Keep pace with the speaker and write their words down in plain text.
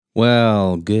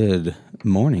Well, good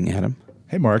morning, Adam.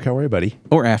 Hey, Mark, how are you, buddy?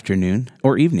 Or afternoon,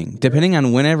 or evening, depending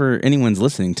on whenever anyone's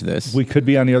listening to this. We could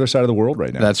be on the other side of the world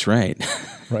right now. That's right.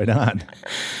 Right on.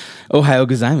 Ohio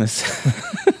gozaimasu.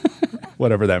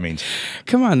 Whatever that means.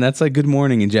 Come on, that's like good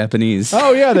morning in Japanese.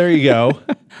 Oh, yeah, there you go.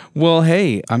 Well,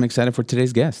 hey, I'm excited for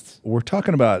today's guests. We're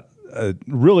talking about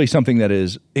really something that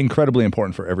is incredibly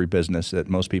important for every business that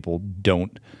most people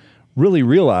don't really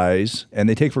realize and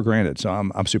they take for granted. So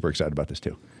I'm super excited about this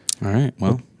too. All right,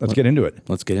 well, let's get into it.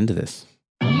 Let's get into this.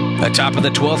 Atop of the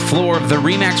 12th floor of the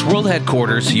RE/MAX World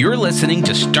Headquarters, you're listening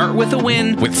to Start With a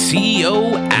Win with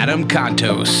CEO Adam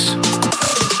Contos.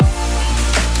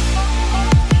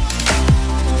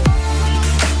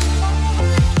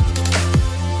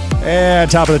 And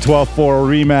top of the 12th floor,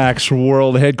 RE/MAX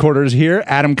World Headquarters here.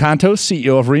 Adam Contos,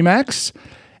 CEO of RE/MAX.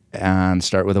 And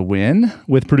Start With a Win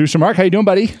with producer Mark. How you doing,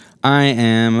 buddy? I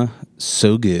am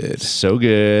so good. So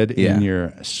good Yeah. in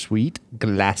your sweet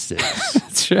glasses.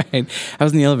 That's right. I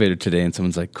was in the elevator today and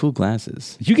someone's like, cool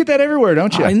glasses. You get that everywhere,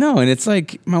 don't you? I know. And it's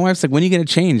like, my wife's like, when are you going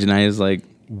to change? And I was like,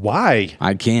 Why?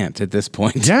 I can't at this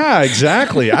point. Yeah,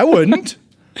 exactly. I wouldn't.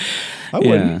 I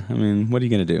wouldn't. Yeah. I mean, what are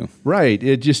you going to do? Right.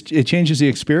 It changes the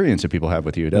experience that people have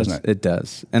with you, doesn't it? It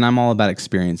does. And I'm all about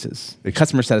experiences.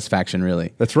 Customer satisfaction,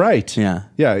 really. That's right. Yeah.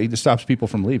 Yeah. It just stops people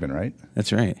from leaving, right?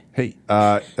 That's right. Hey,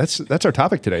 that's our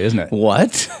topic today, isn't it?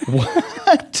 What?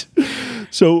 What?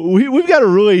 So we've got a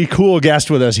really cool guest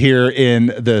with us here in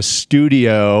the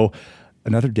studio.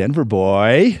 Another Denver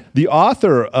boy, the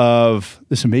author of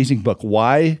this amazing book,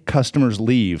 Why Customers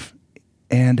Leave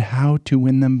and How to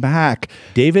Win Them Back,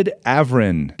 David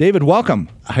Avrin. David, welcome.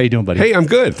 How you doing, buddy? Hey, I'm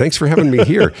good. Thanks for having me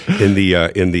here in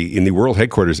the world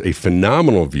headquarters. A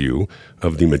phenomenal view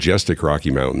of the majestic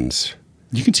Rocky Mountains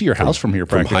You can see your house from here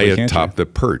from practically, high can't atop you? the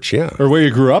perch. Yeah, Or where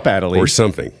you grew up at least. or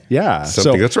something. Yeah,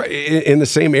 something. so- That's right. In the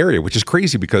same area, which is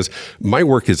crazy because my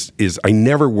work is I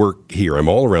never work here. I'm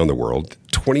all around the world.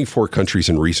 24 countries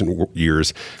in recent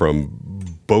years, from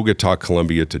Bogota,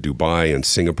 Colombia to Dubai and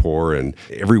Singapore and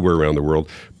everywhere around the world.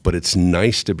 But it's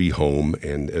nice to be home.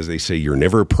 And as they say, you're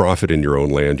never a prophet in your own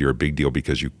land. You're a big deal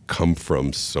because you come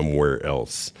from somewhere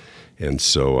else. And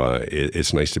so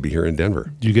it's nice to be here in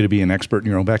Denver You get to be an expert in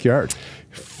your own backyard.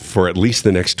 for at least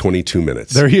the next 22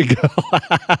 minutes. There you go.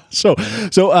 So,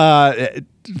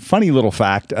 funny little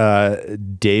fact,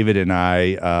 David and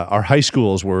I, our high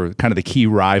schools were kind of the key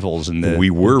rivals in the We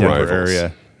were Denver rivals.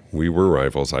 area. We were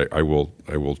rivals. I will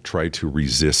try to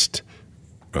resist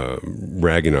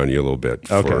ragging on you a little bit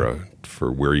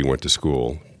for where you went to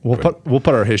school. We'll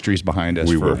put our histories behind us.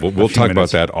 We for will. a We'll few talk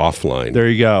minutes. about that offline. There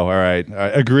you go. All right.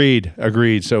 Agreed.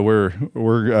 So we're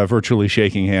virtually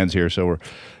shaking hands here. So we're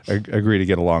agree to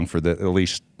get along for at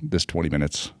least this 20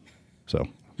 minutes. So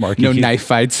Mark, No you keep- knife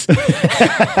fights. No,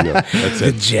 that's The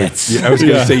it. Jets. Yeah, I was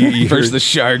going to say you Versus hear- the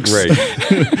Sharks. Right.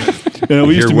 You know,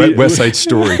 we Hear used to meet, West Side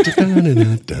Story. Right.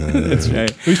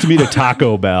 we used to meet at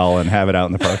Taco Bell and have it out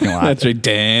in the parking lot. That's right.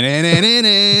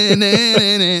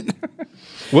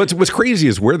 What's crazy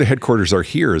is where the headquarters are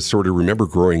here is sort of remember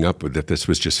growing up that this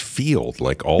was just field,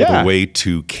 like all Yeah. the way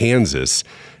to Kansas.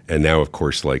 And now, of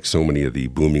course, like so many of the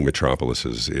booming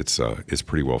metropolises, it's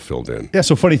pretty well filled in. Yeah.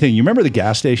 So funny thing, you remember the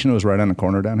gas station that was right on the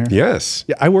corner down here? Yes.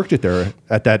 Yeah, I worked at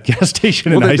that gas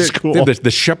station in Well, high the school.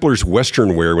 Shepler's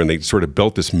Western Wear, when they sort of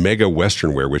built this mega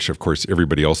Western Wear, which of course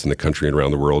everybody else in the country and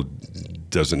around the world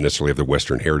doesn't necessarily have the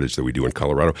Western heritage that we do in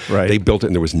Colorado. Right. They built it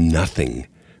and there was nothing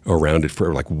around it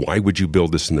for, like, why would you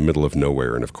build this in the middle of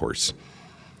nowhere? And of course,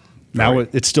 Now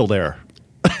it's still there.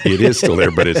 it is still there,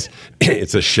 but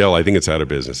it's a shell. I think it's out of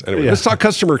business. Anyway, let's talk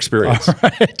customer experience.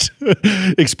 Right.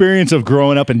 Experience of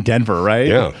growing up in Denver, right?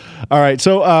 Yeah. All right.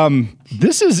 So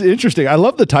this is interesting. I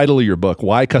love the title of your book,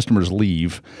 Why Customers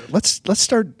Leave. Let's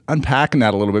start unpacking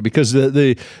that a little bit because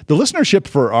the listenership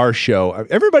for our show,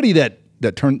 everybody that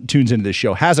tunes into this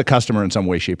show has a customer in some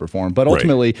way, shape, or form. But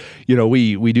ultimately,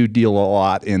 we do deal a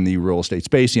lot in the real estate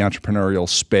space, the entrepreneurial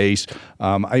space.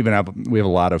 We have a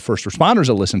lot of first responders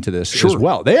that listen to this as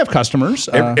well. They have customers.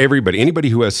 Anybody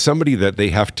who has somebody that they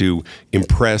have to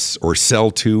impress or sell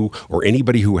to, or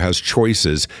anybody who has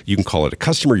choices, you can call it a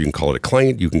customer, you can call it a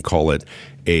client, you can call it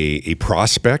a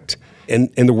prospect.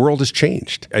 And the world has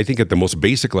changed. I think at the most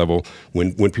basic level,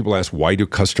 when people ask, why do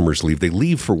customers leave? They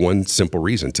leave for one simple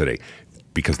reason today,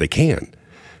 because they can.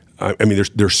 I mean,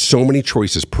 there's so many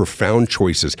choices, profound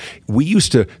choices. We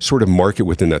used to sort of market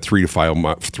within that 3 to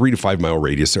 5 mile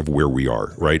radius of where we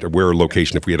are, right? Where a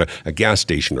location, if we had a gas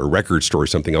station or a record store or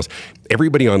something else.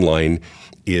 Everybody online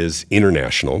is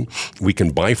international. We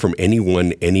can buy from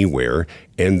anyone, anywhere,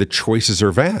 and the choices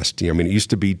are vast. I mean, it used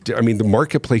to be, the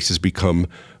marketplace has become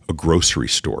a grocery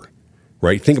store.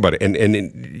 right? Think about it.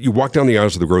 And you walk down the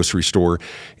aisles of the grocery store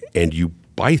and you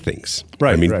buy things.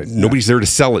 Right, I mean, right, nobody's there to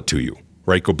sell it to you,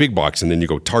 right? Go big box and then you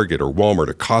go Target or Walmart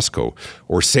or Costco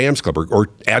or Sam's Club or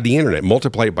add the internet,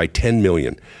 multiply it by 10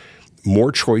 million.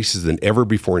 More choices than ever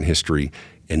before in history.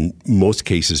 In most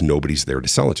cases, nobody's there to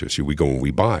sell it to us. We go and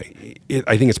we buy.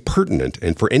 I think it's pertinent,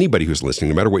 and for anybody who's listening,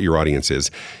 no matter what your audience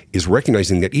is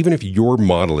recognizing that even if your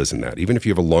model isn't that, even if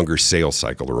you have a longer sales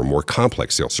cycle or a more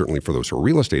complex sale, certainly for those who are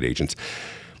real estate agents,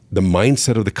 the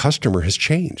mindset of the customer has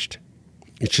changed.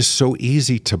 It's just so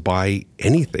easy to buy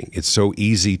anything. It's so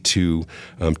easy to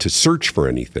search for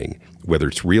anything, whether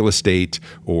it's real estate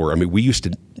or, we used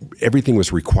to, everything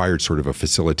was required sort of a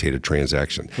facilitated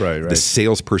transaction. Right. The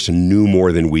salesperson knew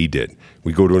more than we did.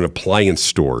 We go to an appliance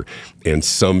store and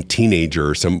some teenager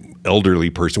or some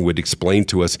elderly person would explain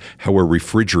to us how a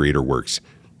refrigerator works.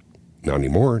 Not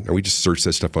anymore. Now we just search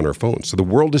that stuff on our phone. So the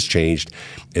world has changed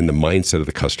and the mindset of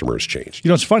the customer has changed.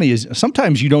 What's funny is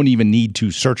sometimes you don't even need to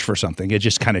search for something. It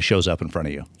just kind of shows up in front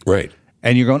of you. Right.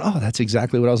 And you're going, oh, that's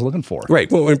exactly what I was looking for.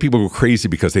 Right. Well, and people go crazy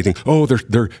because they think, oh,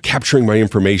 they're capturing my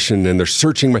information and they're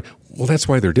searching my... Well, that's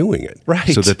why they're doing it.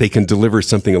 Right. So that they can deliver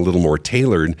something a little more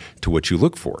tailored to what you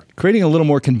look for. Creating a little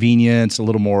more convenience, a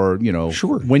little more,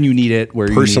 Sure. when you need it, where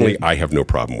Personally, you need it. I have no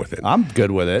problem with it. I'm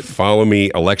good with it. Follow me.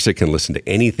 Alexa can listen to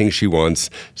anything she wants.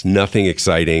 It's nothing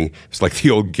exciting. It's like the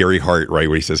old Gary Hart, right,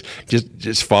 where he says,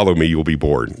 just follow me, you'll be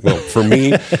bored. Well, for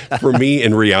me,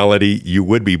 in reality, you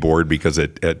would be bored because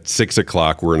at 6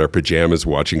 o'clock, we're in our pajamas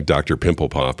watching Dr. Pimple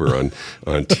Popper on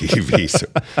TV. So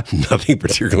nothing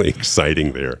particularly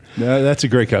exciting there. No, that's a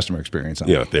great customer experience.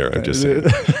 Yeah, there. I'm just saying.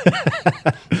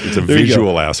 It's a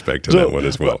visual aspect to that one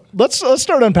as well. Let's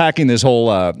start unpacking this whole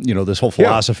this whole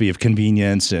philosophy of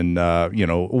convenience and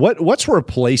what's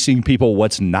replacing people,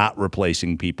 what's not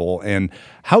replacing people, and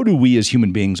how do we as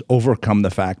human beings overcome the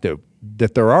fact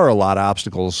that there are a lot of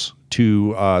obstacles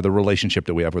to the relationship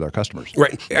that we have with our customers.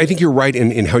 Right. I think you're right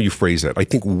in how you phrase that. I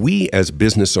think we as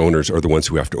business owners are the ones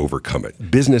who have to overcome it.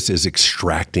 Business is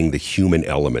extracting the human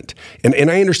element.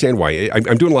 And I understand why.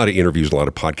 I'm doing a lot of interviews, a lot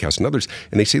of podcasts and others,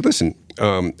 and they say, listen,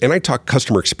 and I talk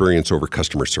customer experience over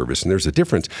customer service, and there's a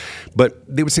difference. But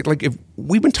they would say, like, if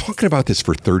we've been talking about this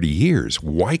for 30 years,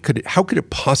 how could it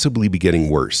possibly be getting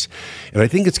worse? And I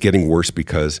think it's getting worse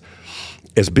because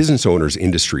as business owners,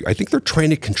 industry, I think they're trying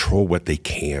to control what they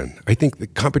can. I think the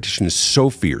competition is so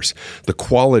fierce. The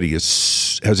quality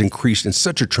has increased in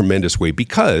such a tremendous way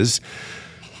because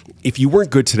if you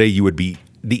weren't good today, you would be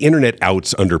the internet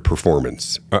outs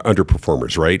underperformers,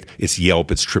 right? It's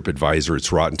Yelp, it's TripAdvisor,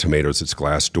 it's Rotten Tomatoes, it's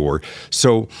Glassdoor.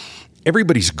 So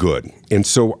everybody's good. And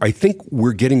so I think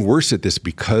we're getting worse at this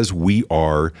because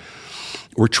we're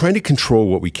trying to control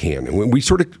what we can. And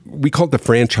we call it the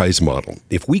franchise model.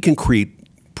 If we can create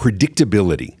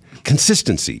predictability,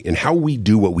 consistency in how we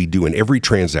do what we do in every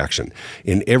transaction,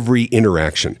 in every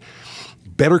interaction,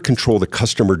 better control the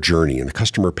customer journey and the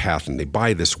customer path, and they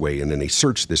buy this way, and then they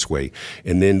search this way,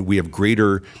 and then we have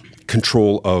greater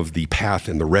control of the path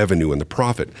and the revenue and the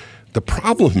profit. The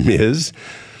problem is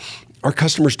our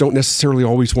customers don't necessarily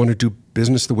always want to do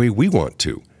business the way we want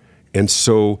to. And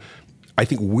so I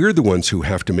think we're the ones who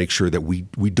have to make sure that we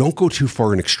don't go too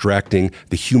far in extracting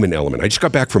the human element. I just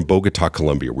got back from Bogota,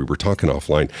 Colombia. We were talking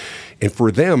offline. And for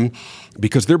them,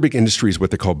 because their big industry is what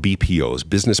they call BPOs,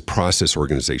 business process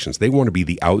organizations, they want to be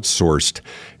the outsourced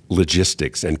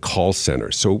logistics and call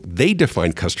centers. So they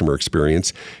define customer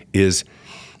experience is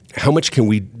how much can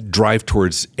we drive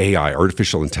towards AI,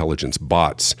 artificial intelligence,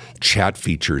 bots, chat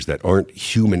features that aren't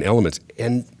human elements.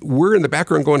 And we're in the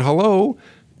background going, hello,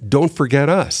 don't forget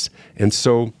us. And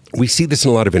so we see this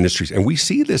in a lot of industries, and we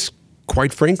see this,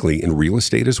 quite frankly, in real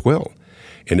estate as well.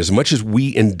 And as much as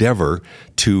we endeavor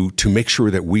to make sure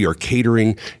that we are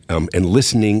catering and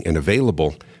listening and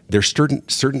available, there's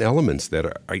certain elements that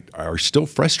are still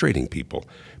frustrating people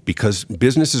because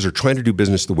businesses are trying to do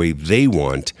business the way they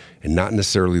want and not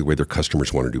necessarily the way their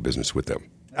customers want to do business with them.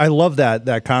 I love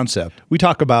that concept. We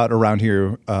talk about around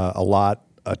here a lot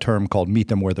a term called meet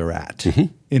them where they're at,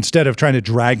 instead of trying to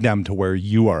drag them to where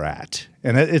you are at.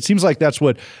 And it seems like that's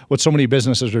what so many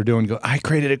businesses are doing. Go, I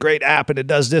created a great app and it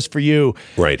does this for you.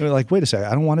 Right. And they're like, wait a second,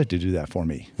 I don't want it to do that for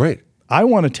me. Right. I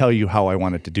want to tell you how I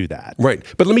want it to do that. Right.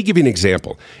 But let me give you an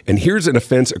example. And here's an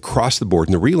offense across the board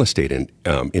in the real estate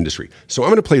industry. So I'm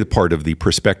going to play the part of the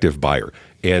prospective buyer.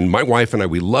 And my wife and I,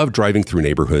 we love driving through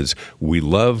neighborhoods. We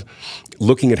love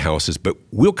looking at houses, but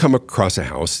we'll come across a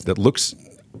house that looks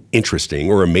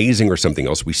interesting or amazing or something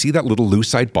else. We see that little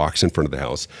Lucite box in front of the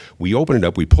house. We open it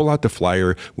up. We pull out the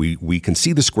flyer. We can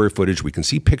see the square footage. We can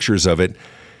see pictures of it.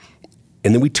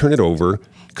 And then we turn it over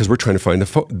because we're trying to find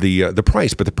the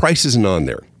price, but the price isn't on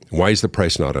there. Why is the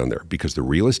price not on there? Because the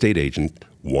real estate agent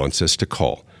wants us to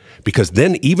call. Because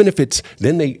then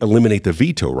then they eliminate the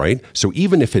veto, right? So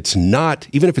even if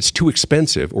it's too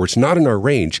expensive or it's not in our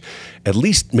range, at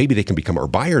least maybe they can become our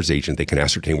buyer's agent. They can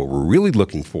ascertain what we're really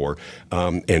looking for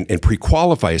and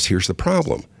pre-qualify us. Here's the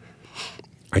problem.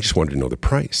 I just wanted to know the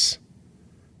price,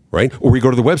 right? Or we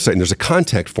go to the website and there's a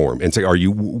contact form and say,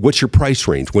 what's your price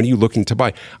range? When are you looking to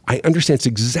buy? I understand it's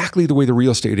exactly the way the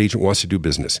real estate agent wants to do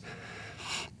business.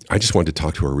 I just wanted to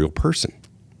talk to a real person.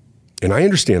 And I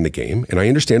understand the game, and I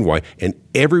understand why. And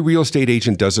every real estate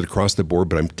agent does it across the board.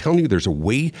 But I'm telling you, there's a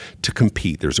way to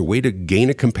compete. There's a way to gain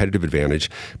a competitive advantage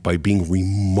by being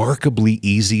remarkably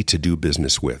easy to do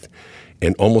business with.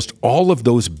 And almost all of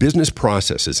those business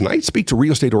processes, and I speak to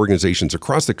real estate organizations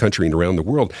across the country and around the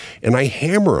world, and I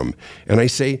hammer them, and I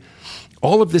say,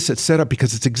 all of this is set up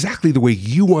because it's exactly the way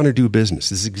you want to do business.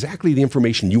 This is exactly the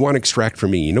information you want to extract from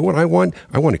me. You know what I want?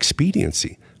 I want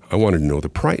expediency. I want to know the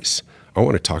price. I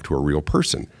want to talk to a real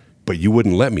person, but you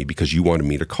wouldn't let me because you wanted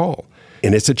me to call.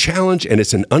 And it's a challenge and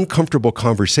it's an uncomfortable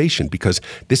conversation because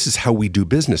this is how we do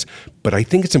business. But I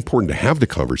think it's important to have the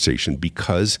conversation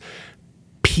because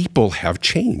people have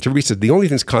changed. Everybody said the only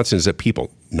thing that's constant is that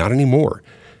people, not anymore.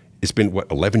 It's been,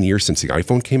 11 years since the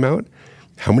iPhone came out?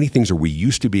 How many things are we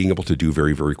used to being able to do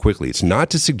very, very quickly? It's not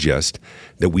to suggest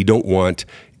that we don't want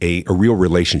a real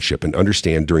relationship and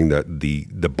understand during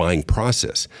the buying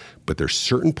process. But there's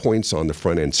certain points on the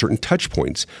front end, certain touch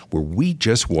points where we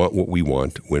just want what we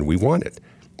want when we want it.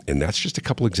 And that's just a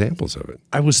couple examples of it.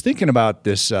 I was thinking about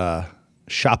this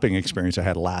shopping experience I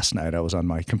had last night. I was on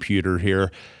my computer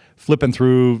here, flipping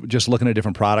through, just looking at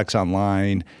different products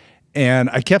online.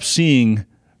 And I kept seeing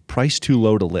price too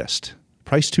low to list.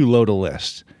 Price too low to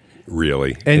list.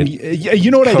 Really? And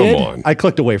you know what I did? Come on. I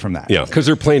clicked away from that. Yeah, because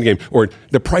they're playing a game. Or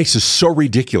the price is so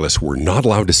ridiculous, we're not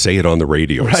allowed to say it on the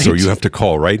radio. Right. So you have to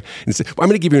call, right? And say, I'm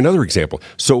going to give you another example.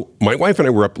 So my wife and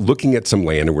I were up looking at some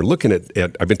land, and we're looking at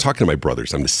I've been talking to my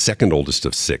brothers. I'm the second oldest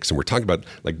of 6. And we're talking about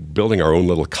like building our own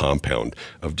little compound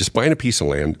of just buying a piece of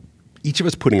land, each of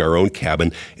us putting our own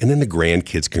cabin, and then the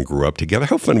grandkids can grow up together.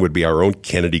 How fun would it be our own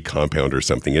Kennedy compound or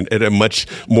something at a much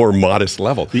more modest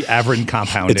level? The Averin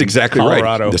compound It's in exactly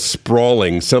Colorado. Right. The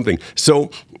sprawling something. So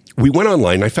we went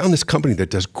online, and I found this company that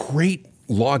does great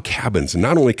log cabins. And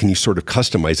not only can you sort of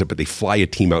customize it, but they fly a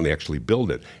team out and they actually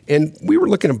build it. And we were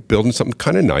looking at building something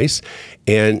kind of nice.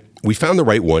 And we found the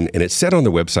right one, and it said on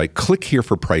the website, click here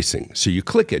for pricing. So you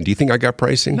click it. And do you think I got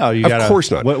pricing? No, Of course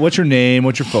not. What's your name?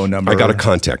 What's your phone number? I got a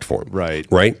contact form. Right.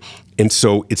 Right. And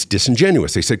so it's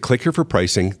disingenuous. They said, click here for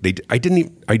pricing. I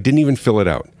didn't even fill it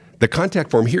out. The contact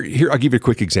form, here, I'll give you a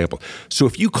quick example. So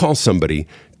if you call somebody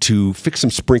to fix some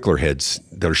sprinkler heads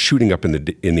that are shooting up in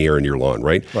the air in your lawn,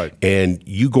 right? Right. And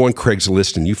you go on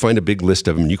Craigslist and you find a big list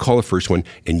of them and you call the first one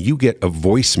and you get a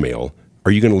voicemail,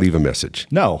 are you going to leave a message?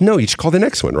 No. No, you just call the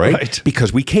next one, right? Right.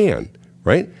 Because we can,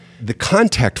 right? The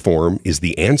contact form is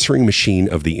the answering machine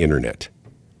of the internet,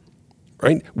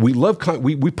 right? We love,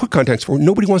 we put contacts form,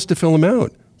 nobody wants to fill them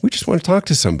out. We just want to talk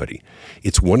to somebody.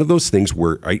 It's one of those things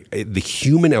where the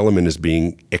human element is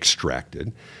being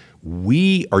extracted.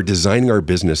 We are designing our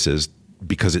businesses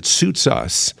because it suits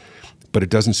us, but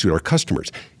it doesn't suit our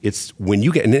customers. It's when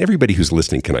you get, and everybody who's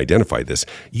listening can identify this,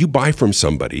 you buy from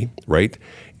somebody, right?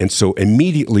 And so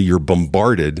immediately you're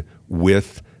bombarded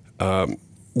with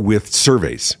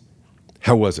surveys.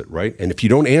 How was it, right? And if you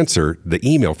don't answer the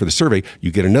email for the survey,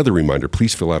 you get another reminder,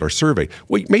 please fill out our survey.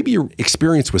 Well, maybe your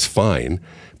experience was fine,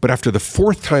 but after the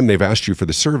 4th time they've asked you for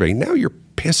the survey, now you're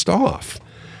pissed off,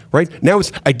 right? Now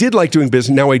I did like doing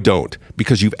business, now I don't,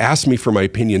 because you've asked me for my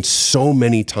opinion so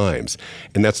many times.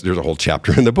 And there's a whole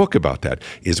chapter in the book about that,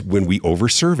 is when we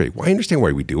over-survey. Well, I understand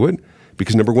why we do it.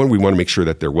 Because number one, we want to make sure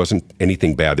that there wasn't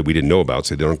anything bad that we didn't know about,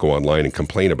 so they don't go online and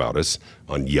complain about us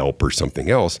on Yelp or something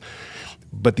else.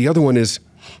 But the other one is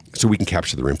so we can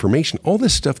capture their information. All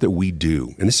this stuff that we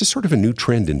do, and this is sort of a new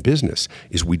trend in business,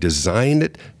 is we design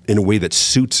it in a way that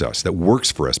suits us, that works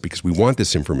for us because we want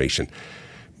this information.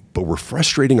 But we're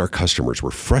frustrating our customers,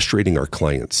 we're frustrating our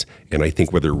clients. And I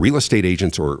think whether real estate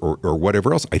agents or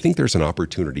whatever else, I think there's an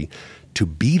opportunity to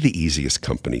be the easiest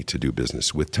company to do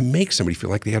business with, to make somebody feel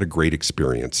like they had a great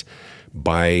experience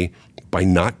by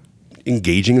not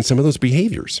engaging in some of those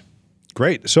behaviors.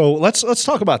 Great. So let's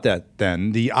talk about that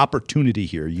then, the opportunity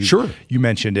here. Sure. You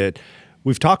mentioned it.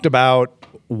 We've talked about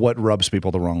what rubs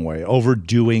people the wrong way,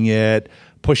 overdoing it,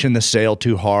 pushing the sale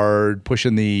too hard,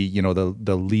 pushing the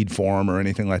lead form or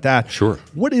anything like that. Sure.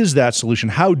 What is that solution?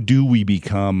 How do we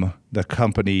become the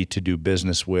company to do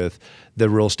business with, the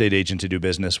real estate agent to do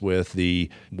business with, the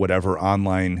whatever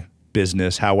online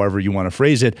business, however you want to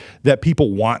phrase it, that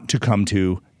people want to come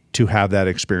to to have that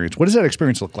experience. What does that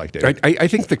experience look like, Dave? I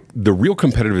think the real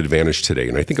competitive advantage today,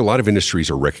 and I think a lot of industries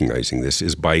are recognizing this,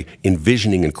 is by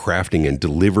envisioning and crafting and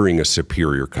delivering a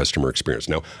superior customer experience.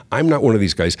 Now, I'm not one of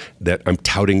these guys that I'm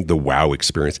touting the wow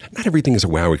experience. Not everything is a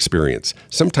wow experience.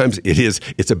 Sometimes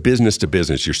it's a business to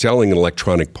business. You're selling an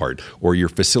electronic part or you're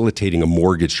facilitating a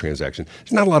mortgage transaction.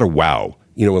 There's not a lot of wow.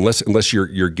 Unless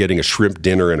you're getting a shrimp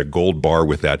dinner and a gold bar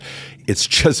with that, it's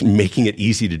just making it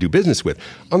easy to do business with.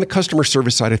 On the customer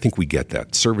service side, I think we get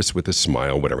that. Service with a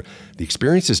smile, whatever. The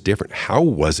experience is different. How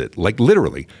was it? Like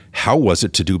literally, how was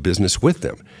it to do business with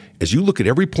them? As you look at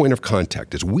every point of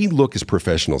contact, as we look as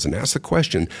professionals and ask the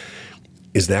question,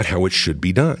 is that how it should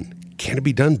be done? Can it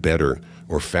be done better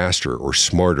or faster or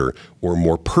smarter or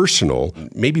more personal,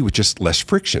 maybe with just less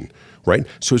friction? Right?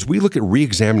 So as we look at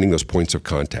re-examining those points of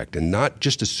contact and not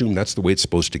just assume that's the way it's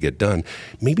supposed to get done,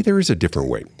 maybe there is a different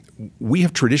way. We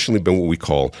have traditionally been what we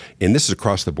call, and this is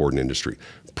across the board in industry,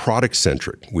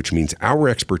 product-centric, which means our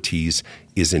expertise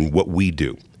is in what we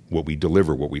do, what we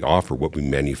deliver, what we offer, what we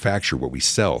manufacture, what we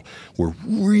sell. We're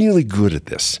really good at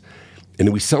this. And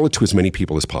then we sell it to as many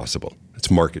people as possible.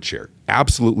 It's market share.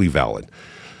 Absolutely valid.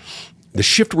 The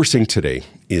shift we're seeing today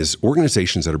is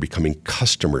organizations that are becoming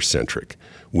customer-centric,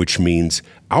 which means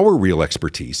our real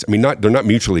expertise, they're not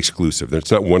mutually exclusive. It's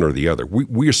not one or the other.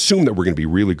 We assume that we're going to be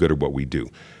really good at what we do.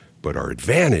 But our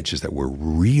advantage is that we're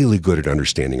really good at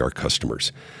understanding our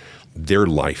customers, their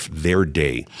life, their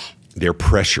day, their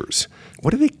pressures.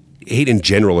 What do they hate in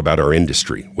general about our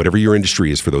industry? Whatever your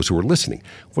industry is for those who are listening.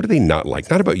 What do they not like?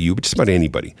 Not about you, but just about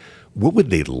anybody. What would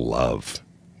they love?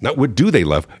 Not what do they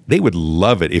love? They would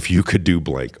love it if you could do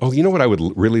blank. Oh, you know what I would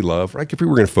really love? Like if we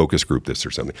were going to focus group this or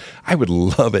something. I would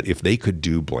love it if they could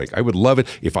do blank. I would love it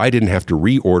if I didn't have to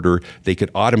reorder. They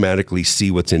could automatically see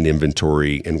what's in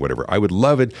inventory and whatever. I would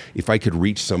love it if I could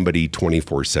reach somebody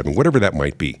 24/7, whatever that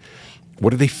might be. What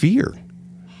do they fear?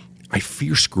 I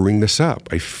fear screwing this up.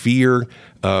 I fear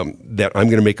that I'm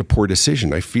going to make a poor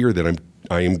decision. I fear that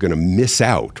I am going to miss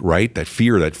out, right? That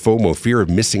fear, that FOMO, fear of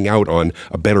missing out on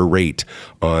a better rate,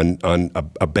 on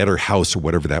a better house or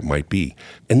whatever that might be.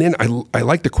 And then I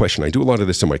like the question. I do a lot of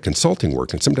this in my consulting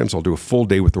work, and sometimes I'll do a full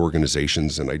day with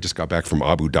organizations, and I just got back from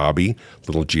Abu Dhabi,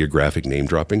 little geographic name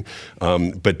dropping,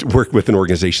 but worked with an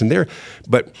organization there.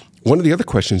 But one of the other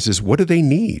questions is, what do they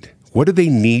need? What do they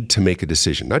need to make a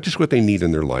decision? Not just what they need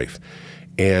in their life.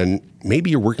 And maybe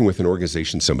you're working with an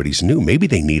organization, somebody's new. Maybe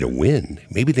they need a win.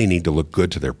 Maybe they need to look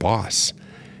good to their boss.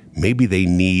 Maybe they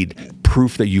need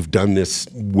proof that you've done this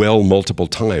well multiple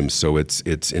times, so it's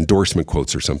endorsement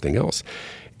quotes or something else.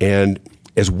 And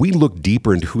as we look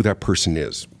deeper into who that person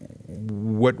is,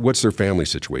 what's their family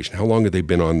situation? How long have they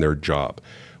been on their job?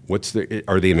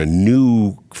 Are they in a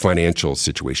new financial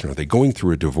situation? Are they going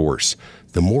through a divorce?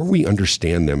 The more we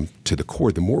understand them to the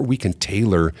core, the more we can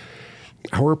tailor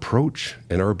our approach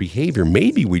and our behavior.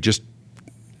 Maybe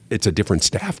it's a different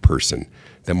staff person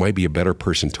that might be a better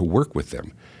person to work with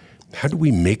them. How do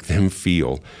we make them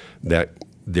feel that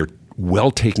they're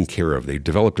well taken care of? They've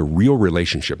developed a real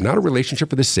relationship, not a relationship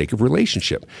for the sake of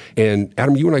relationship. And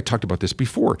Adam, you and I talked about this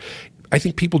before. I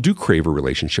think people do crave a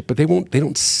relationship, but they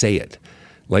don't say it.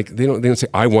 Like they don't say,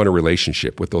 I want a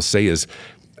relationship. What they'll say is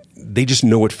they just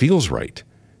know it feels right.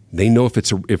 They know if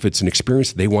it's an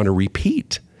experience they want to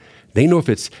repeat. They know if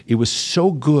it was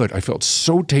so good, I felt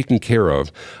so taken care of,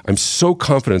 I'm so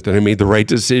confident that I made the right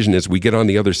decision as we get on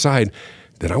the other side,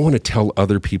 that I want to tell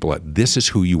other people that this is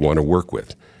who you want to work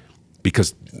with,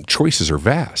 because choices are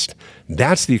vast.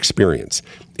 That's the experience.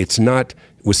 It's not,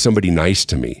 was somebody nice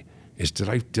to me? It's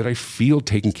did I feel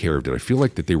taken care of? Did I feel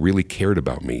like that they really cared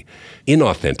about me?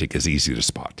 Inauthentic is easy to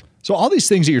spot. So all these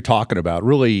things that you're talking about,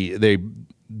 really,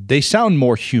 they sound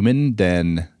more human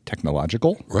than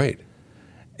technological. Right.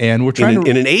 And we're trying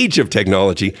in an age of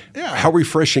technology, how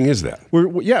refreshing is that?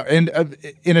 And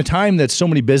in a time that so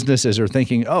many businesses are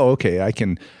thinking, oh, okay, I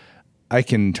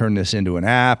can turn this into an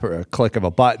app or a click of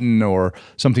a button or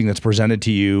something that's presented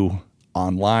to you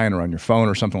online or on your phone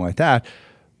or something like that.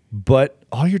 But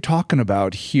all you're talking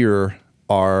about here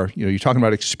are, you're talking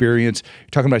about experience,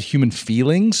 you're talking about human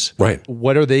feelings. Right.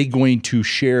 What are they going to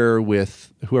share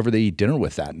with whoever they eat dinner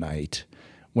with that night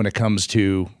when it comes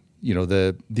to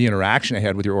the interaction I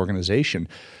had with your organization?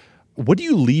 What do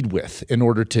you lead with in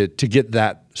order to get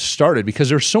that started? Because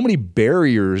there's so many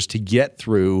barriers to get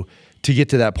through to get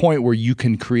to that point where you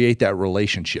can create that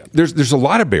relationship. There's a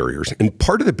lot of barriers, and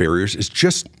part of the barriers is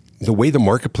just the way the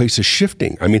marketplace is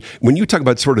shifting. I mean, when you talk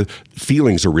about sort of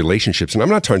feelings or relationships, and I'm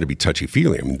not trying to be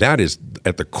touchy-feely, I mean, that is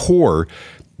at the core,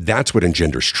 that's what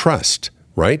engenders trust,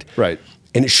 right? Right.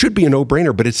 And it should be a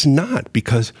no-brainer, but it's not,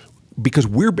 because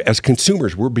we're, as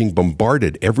consumers, we're being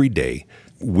bombarded every day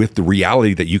with the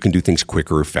reality that you can do things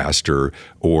quicker or faster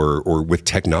or with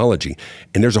technology.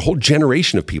 And there's a whole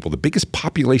generation of people, the biggest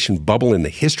population bubble in the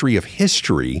history of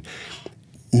history,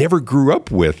 never grew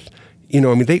up with,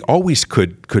 they always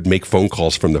could make phone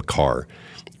calls from the car.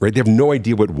 Right, they have no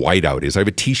idea what whiteout is. I have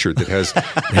a T-shirt that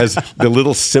has the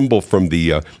little symbol from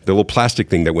the little plastic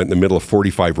thing that went in the middle of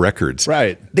 45 records.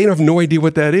 Right, they have no idea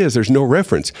what that is. There's no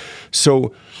reference.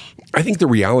 So, I think the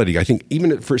reality,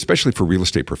 especially for real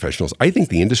estate professionals, I think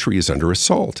the industry is under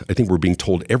assault. I think we're being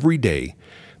told every day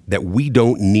that we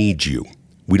don't need you.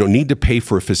 We don't need to pay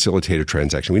for a facilitated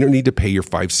transaction. We don't need to pay your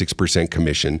 5-6%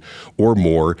 commission or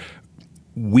more.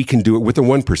 We can do it with a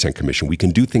 1% commission. We can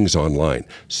do things online.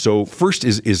 So first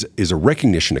is a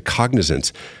recognition, a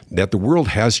cognizance that the world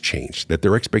has changed, that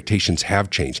their expectations have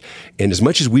changed. And as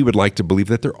much as we would like to believe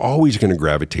that they're always going to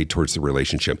gravitate towards the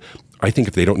relationship, I think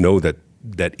if they don't know that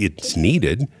it's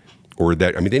needed, or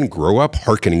that, they didn't grow up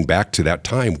hearkening back to that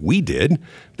time. We did.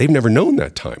 They've never known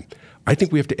that time. I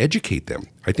think we have to educate them.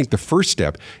 I think the first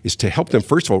step is to help them,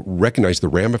 first of all, recognize the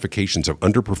ramifications of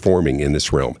underperforming in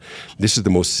this realm. This is the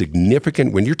most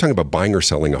significant, when you're talking about buying or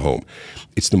selling a home,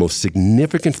 it's the most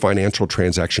significant financial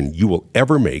transaction you will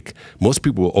ever make. Most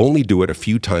people will only do it a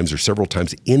few times or several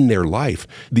times in their life.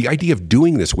 The idea of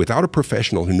doing this without a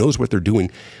professional who knows what they're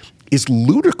doing is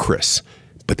ludicrous,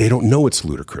 but they don't know it's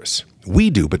ludicrous.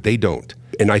 We do, but they don't.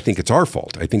 And I think it's our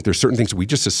fault. I think there's certain things we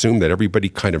just assume that everybody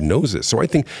kind of knows this. So I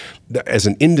think that as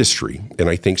an industry, and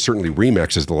I think certainly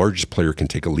RE/MAX as the largest player can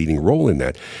take a leading role in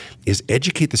that, is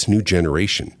educate this new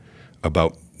generation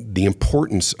about the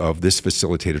importance of this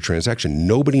facilitated transaction.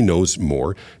 Nobody knows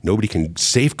more. Nobody can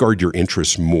safeguard your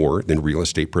interests more than real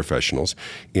estate professionals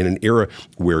in an era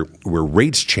where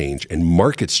rates change and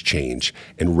markets change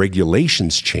and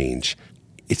regulations change.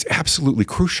 It's absolutely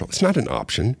crucial. It's not an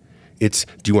option. It's,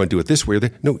 do you want to do it this way or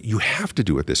that? No, you have to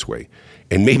do it this way.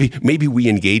 And maybe we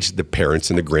engage the parents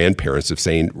and the grandparents of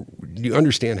saying, do you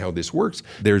understand how this works?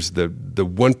 There's the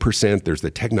 1%, there's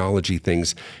the technology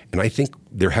things. And I think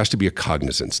there has to be a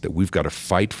cognizance that we've got to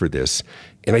fight for this.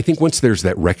 And I think once there's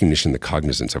that recognition, the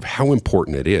cognizance of how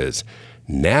important it is,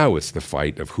 now it's the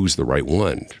fight of who's the right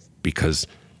one. Because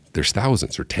there's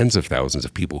thousands or tens of thousands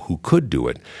of people who could do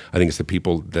it. I think it's the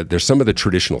people that there's some of the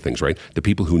traditional things, right? The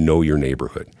people who know your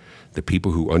neighborhood, the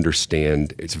people who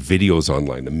understand it's videos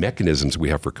online, the mechanisms we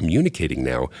have for communicating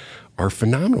now are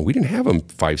phenomenal. We didn't have them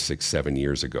 5, 6, 7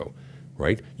 years ago,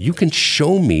 right? You can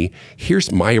show me,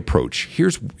 here's my approach.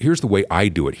 Here's the way I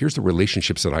do it. Here's the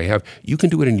relationships that I have. You can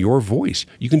do it in your voice.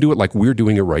 You can do it like we're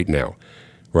doing it right now.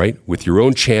 Right? With your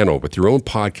own channel, with your own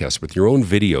podcast, with your own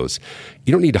videos.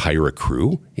 You don't need to hire a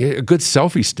crew. A good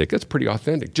selfie stick, that's pretty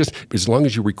authentic. Just as long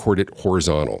as you record it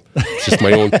horizontal. It's just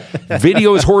my own.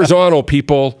 Video is horizontal,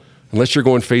 people. Unless you're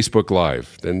going Facebook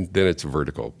Live, then it's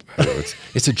vertical.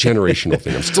 It's a generational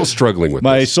thing. I'm still struggling with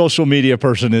My this. social media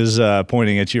person is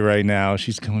pointing at you right now.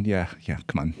 She's going, yeah,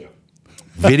 come on. Yeah.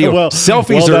 Video.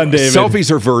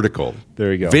 Selfies are vertical.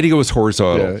 There you go. Video is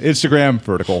horizontal. Yeah. Instagram,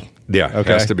 vertical. Yeah, it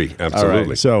has to be. Absolutely. All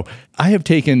right. So I have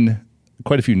taken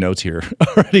quite a few notes here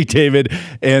already, David.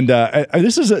 And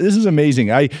this is amazing.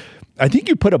 I think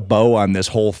you put a bow on this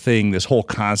whole thing, this whole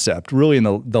concept, really in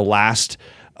the last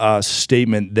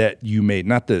statement that you made,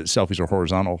 not the selfies are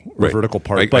horizontal or vertical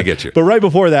part. I get you. But right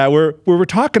before that, we're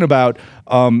talking about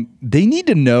they need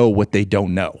to know what they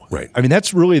don't know. Right. I mean,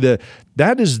 that's really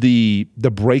that is the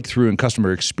breakthrough in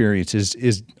customer experience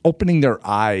is opening their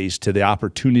eyes to the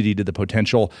opportunity, to the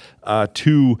potential,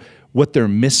 to what they're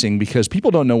missing, because people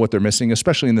don't know what they're missing,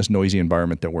 especially in this noisy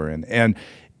environment that we're in. And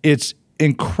it's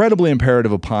incredibly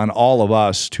imperative upon all of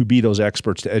us to be those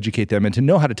experts, to educate them and to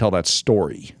know how to tell that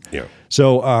story. Yeah.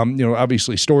 So,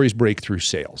 obviously stories break through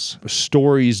sales.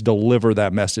 Stories deliver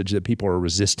that message that people are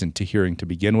resistant to hearing to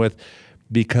begin with,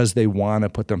 because they want to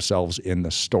put themselves in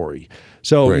the story.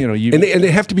 So, right. And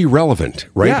they have to be relevant,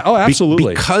 right? Yeah, oh,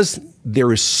 absolutely. Because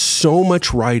there is so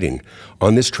much writing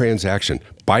on this transaction,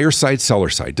 buyer side, seller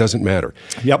side, doesn't matter.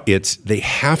 Yep. They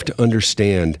have to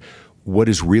understand what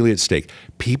is really at stake.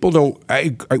 People don't,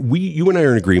 you and I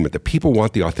are in agreement that people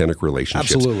want the authentic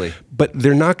relationships. Absolutely. But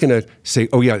they're not going to say,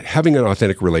 oh yeah, having an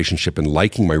authentic relationship and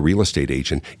liking my real estate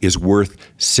agent is worth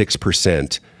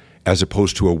 6% as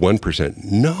opposed to a 1%.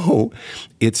 No,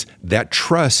 it's that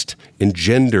trust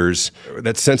engenders,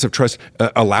 that sense of trust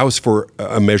allows for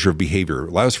a measure of behavior,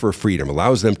 allows for freedom,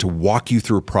 allows them to walk you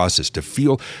through a process, to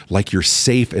feel like you're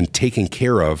safe and taken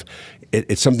care of.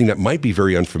 It's something that might be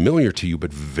very unfamiliar to you,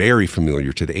 but very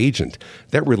familiar to the agent.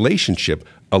 That relationship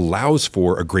allows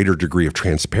for a greater degree of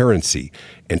transparency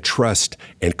and trust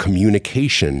and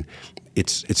communication.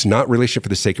 it's not relationship for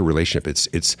the sake of relationship.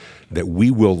 It's that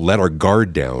we will let our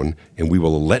guard down and we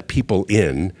will let people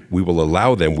in. We will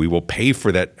allow them. We will pay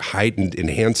for that heightened,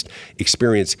 enhanced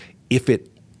experience if it,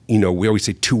 we always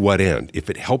say, to what end? If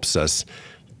it helps us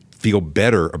feel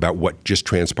better about what just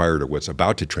transpired or what's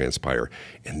about to transpire.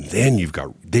 And then you've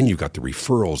got the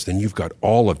referrals. Then you've got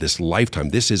all of this lifetime.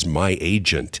 This is my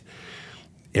agent.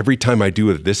 Every time I do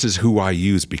it, this is who I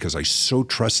use because I so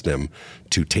trust them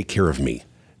to take care of me.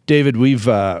 David, we've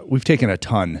taken a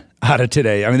ton out of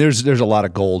today. I mean, there's a lot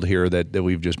of gold here that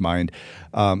we've just mined.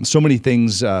 So many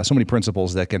things, so many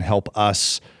principles that can help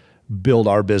us build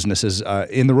our businesses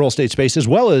in the real estate space, as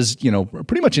well as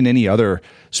pretty much in any other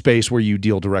space where you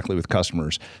deal directly with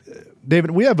customers.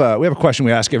 David, we have a question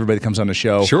we ask everybody that comes on the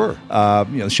show. Sure.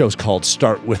 The show's called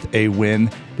Start With a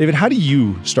Win. David, how do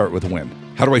you start with a win?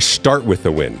 How do I start with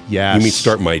a win? Yes. You mean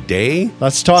start my day?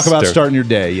 Let's talk about starting your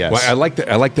day. Yes. Well, I like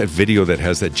that video that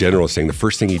has that general saying the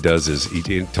first thing he does is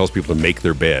he tells people to make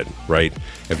their bed. Right?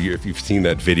 If you've seen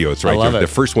that video, it's right there. The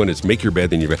first one is make your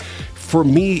bed, then your bed. For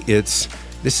me, this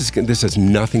has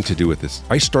nothing to do with this.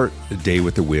 I start the day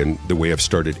with a win the way I've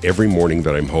started every morning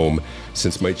that I'm home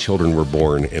since my children were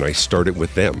born, and I start it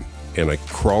with them. And I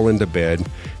crawl into bed,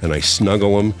 and I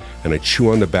snuggle them, and I chew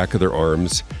on the back of their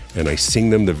arms, and I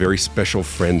sing them the very special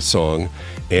friend song.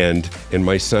 And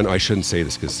my son, I shouldn't say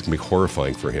this because it's going to be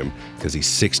horrifying for him because he's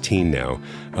 16 now.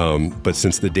 But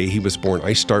since the day he was born,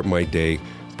 I start my day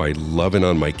by loving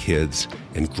on my kids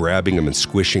and grabbing them and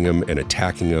squishing them and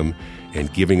attacking them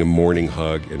and giving them a morning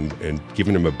hug and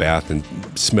giving them a bath and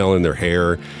smelling their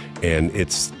hair. And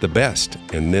it's the best.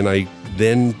 And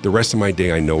then the rest of my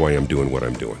day, I know I am doing what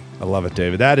I'm doing. I love it,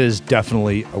 David. That is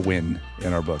definitely a win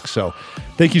in our book. So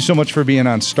thank you so much for being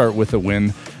on Start With a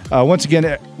Win. Once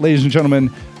again, ladies and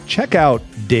gentlemen, check out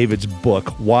David's book,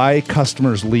 Why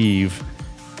Customers Leave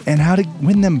and How to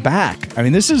Win Them Back. I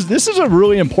mean, this is a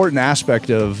really important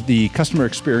aspect of the customer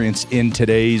experience in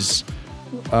today's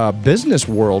business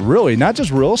world, really, not just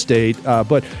real estate,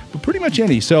 but pretty much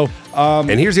any. So,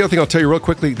 and here's the other thing I'll tell you real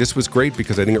quickly. This was great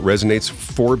because I think it resonates.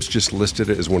 Forbes just listed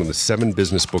it as one of the 7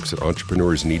 business books that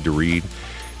entrepreneurs need to read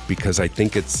because I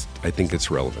think it's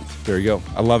relevant. There you go.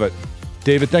 I love it.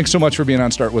 David, thanks so much for being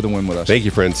on Start With a Win with us. Thank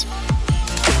you, friends.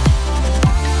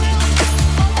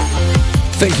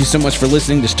 Thank you so much for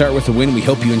listening to Start With a Win. We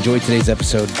hope you enjoyed today's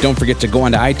episode. Don't forget to go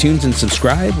onto iTunes and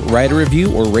subscribe, write a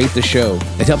review, or rate the show.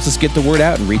 It helps us get the word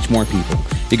out and reach more people.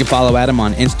 You can follow Adam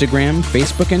on Instagram,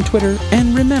 Facebook, and Twitter.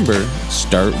 And remember,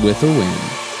 start with a win.